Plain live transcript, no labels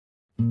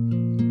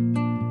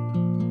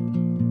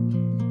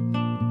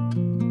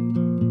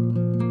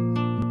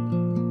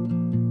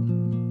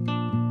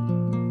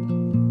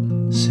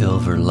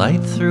Silver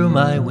light through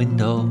my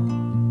window,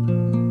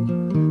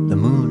 the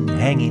moon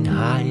hanging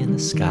high in the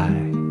sky.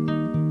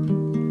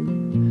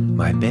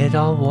 My bed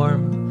all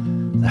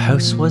warm, the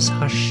house was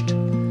hushed,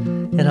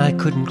 and I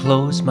couldn't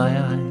close my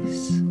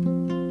eyes.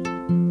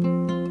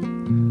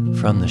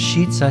 From the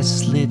sheets I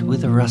slid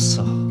with a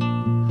rustle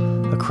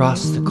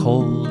across the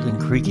cold and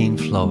creaking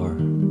floor.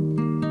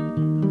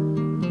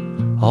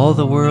 All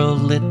the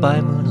world lit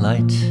by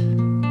moonlight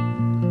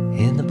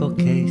in the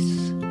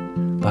bookcase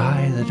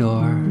by the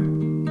door.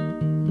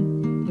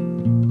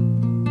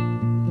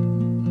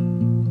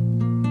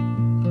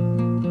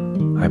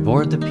 I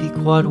board the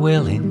Pequod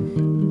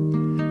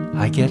whaling,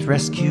 I get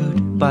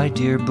rescued by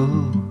dear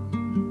Boo.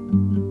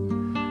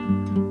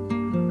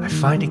 I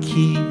find a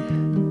key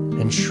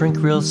and shrink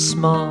real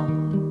small,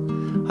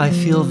 I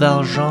feel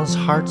Valjean's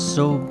heart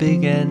so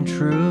big and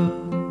true.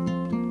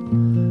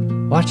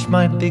 Watch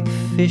my big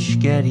fish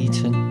get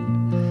eaten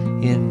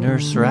in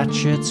Nurse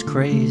Ratchet's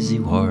crazy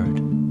ward.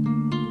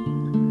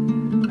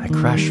 I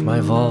crash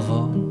my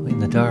Volvo in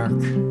the dark,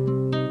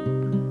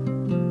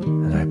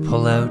 and I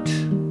pull out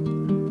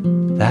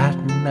that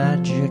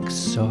magic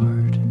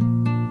sword.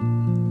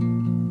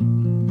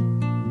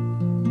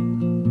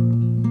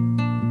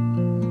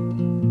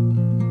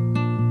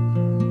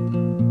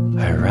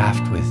 I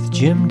raft with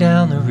Jim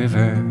down the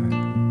river,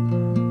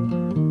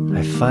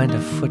 I find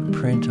a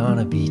footprint on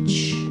a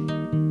beach.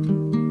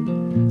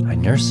 I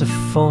nurse a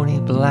phony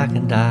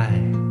blackened eye,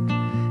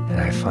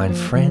 and I find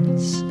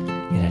friends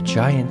in a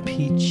giant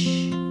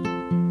peach.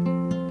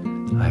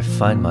 I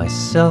find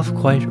myself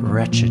quite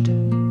wretched,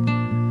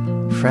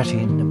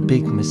 fretting a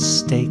big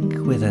mistake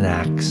with an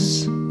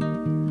axe.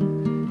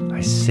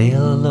 I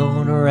sail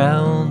alone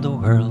around the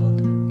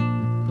world,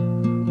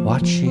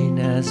 watching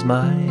as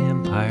my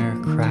empire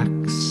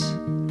cracks.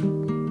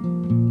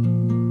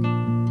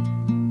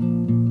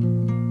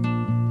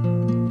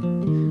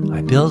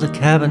 I build a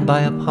cabin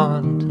by a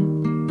pond,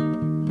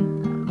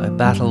 I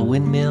battle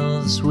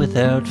windmills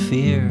without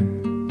fear.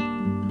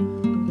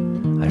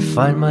 I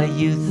find my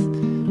youth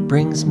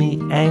brings me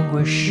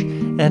anguish,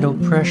 and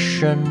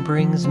oppression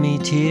brings me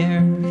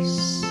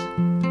tears.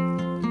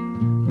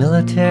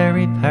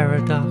 Military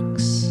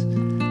paradox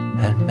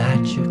and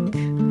magic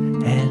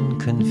and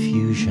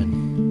confusion.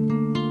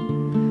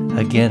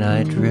 Again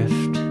I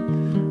drift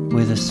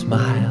with a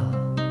smile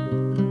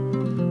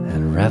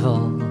and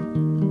revel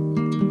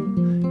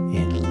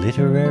in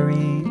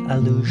literary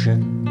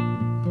illusion.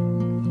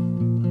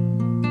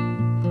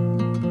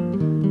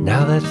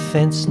 Now that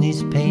fence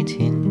needs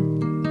painting,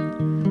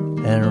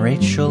 and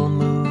Rachel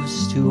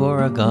moves to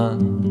Oregon.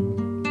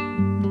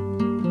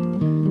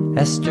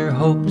 Esther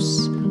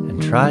hopes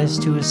and tries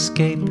to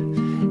escape,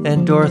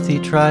 and Dorothy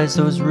tries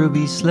those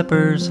ruby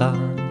slippers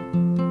on.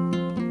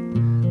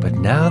 But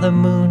now the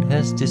moon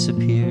has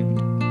disappeared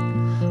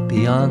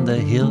beyond the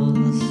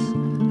hills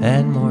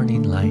and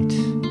morning light.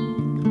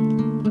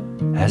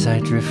 As I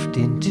drift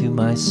into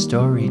my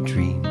story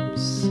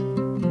dreams,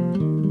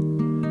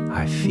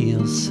 I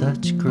feel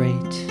such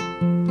great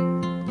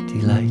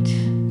delight.